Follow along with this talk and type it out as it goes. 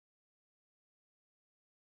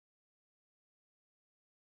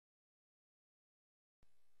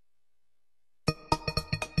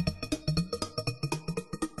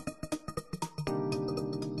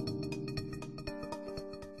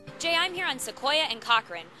I'm here on Sequoia and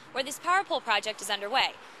Cochrane, where this power pole project is underway.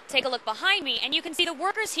 Take a look behind me and you can see the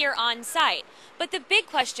workers here on site. But the big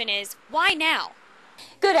question is, why now?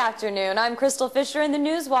 Good afternoon. I'm Crystal Fisher in the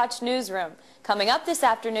Newswatch newsroom. Coming up this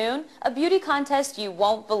afternoon, a beauty contest you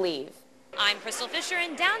won't believe. I'm Crystal Fisher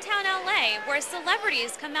in downtown LA, where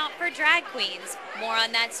celebrities come out for drag queens. More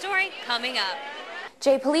on that story coming up.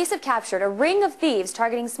 Jay, police have captured a ring of thieves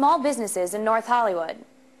targeting small businesses in North Hollywood.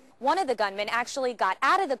 One of the gunmen actually got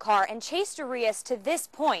out of the car and chased Arias to this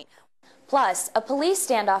point. Plus, a police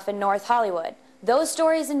standoff in North Hollywood. Those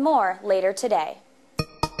stories and more later today.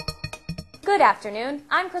 Good afternoon.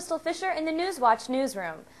 I'm Crystal Fisher in the Newswatch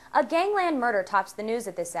newsroom. A gangland murder tops the news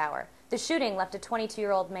at this hour. The shooting left a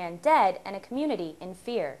 22-year-old man dead and a community in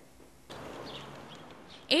fear.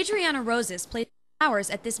 Adriana Rosas played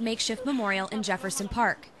flowers at this makeshift memorial in Jefferson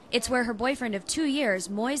Park. It's where her boyfriend of 2 years,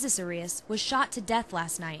 Moises Arias, was shot to death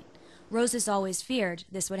last night. Rosas always feared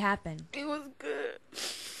this would happen. He was good.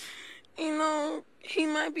 You know, he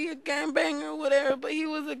might be a gangbanger or whatever, but he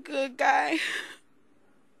was a good guy.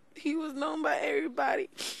 He was known by everybody.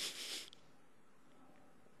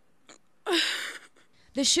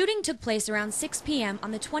 The shooting took place around 6 p.m.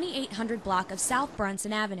 on the 2800 block of South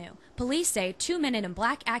Brunson Avenue. Police say 2 men in a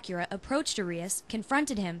black Acura approached Arias,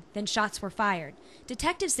 confronted him, then shots were fired.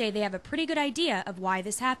 Detectives say they have a pretty good idea of why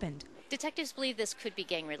this happened. Detectives believe this could be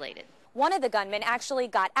gang-related. One of the gunmen actually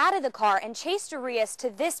got out of the car and chased Arias to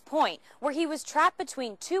this point, where he was trapped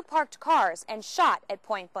between two parked cars and shot at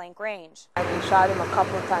point-blank range. I shot him a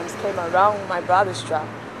couple of times, came around my brother's truck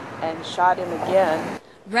and shot him again.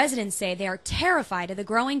 Residents say they are terrified of the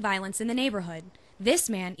growing violence in the neighborhood. This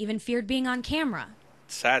man even feared being on camera.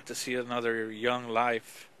 It's sad to see another young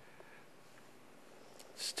life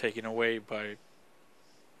taken away by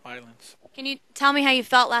violence. Can you tell me how you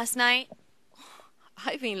felt last night?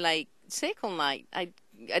 I've been like sick all night. I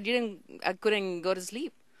couldn't go to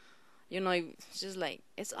sleep. You know, it's just like,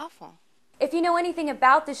 it's awful. If you know anything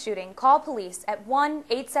about the shooting, call police at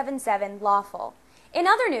 1-877-LAWFUL. In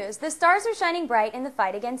other news, the stars are shining bright in the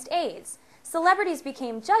fight against AIDS. Celebrities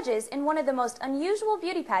became judges in one of the most unusual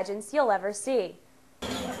beauty pageants you'll ever see.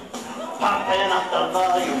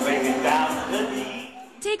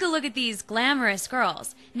 Take a look at these glamorous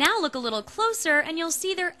girls. Now look a little closer and you'll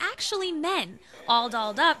see they're actually men, all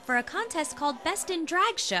dolled up for a contest called Best in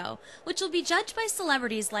Drag Show, which will be judged by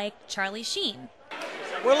celebrities like Charlie Sheen.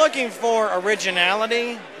 We're looking for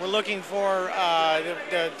originality. We're looking for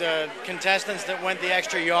the contestants that went the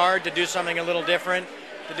extra yard to do something a little different,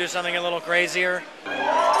 to do something a little crazier.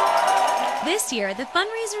 This year, the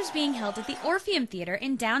fundraiser is being held at the Orpheum Theater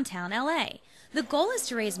in downtown LA. The goal is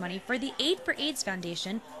to raise money for the Aid for AIDS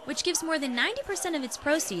Foundation, which gives more than 90% of its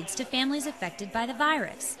proceeds to families affected by the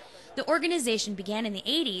virus. The organization began in the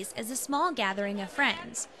 80s as a small gathering of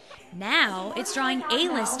friends. Now, it's drawing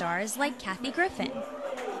A-list stars like Kathy Griffin.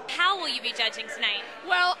 How will you be judging tonight?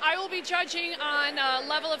 Well, I will be judging on a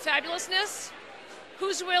level of fabulousness,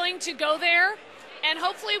 who's willing to go there, and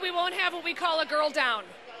hopefully we won't have what we call a girl down.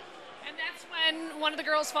 And that's when one of the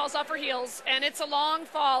girls falls off her heels, and it's a long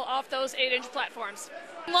fall off those 8-inch platforms.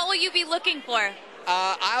 What will you be looking for?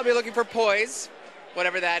 I'll be looking for poise,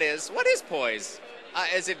 whatever that is. What is poise?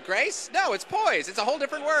 Is it grace? No, it's poise. It's a whole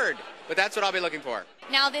different word. But that's what I'll be looking for.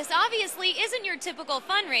 Now, this obviously isn't your typical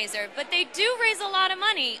fundraiser, but they do raise a lot of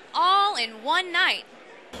money all in one night.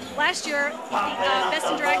 Last year, the Best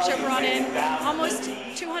in Drag Show brought in almost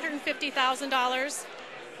 $250,000,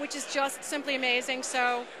 which is just simply amazing.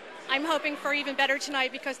 So I'm hoping for even better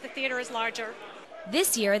tonight because the theater is larger.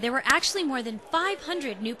 This year, there were actually more than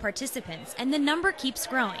 500 new participants, and the number keeps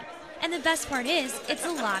growing. And the best part is, it's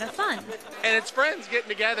a lot of fun. And it's friends getting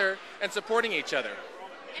together and supporting each other.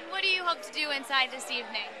 And what do you hope to do inside this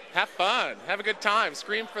evening? Have fun. Have a good time.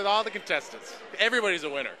 Scream for all the contestants. Everybody's a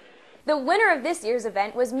winner. The winner of this year's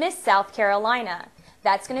event was Miss South Carolina.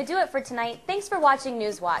 That's going to do it for tonight. Thanks for watching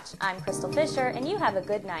Newswatch. I'm Crystal Fisher, and you have a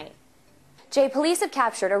good night. Jay, police have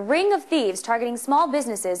captured a ring of thieves targeting small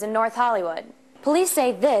businesses in North Hollywood. Police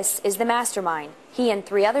say this is the mastermind. He and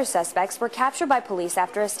 3 other suspects were captured by police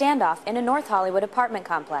after a standoff in a North Hollywood apartment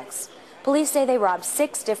complex. Police say they robbed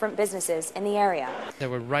 6 different businesses in the area. They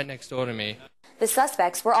were right next door to me. The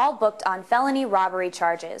suspects were all booked on felony robbery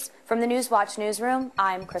charges. From the Newswatch newsroom,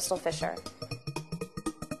 I'm Crystal Fisher.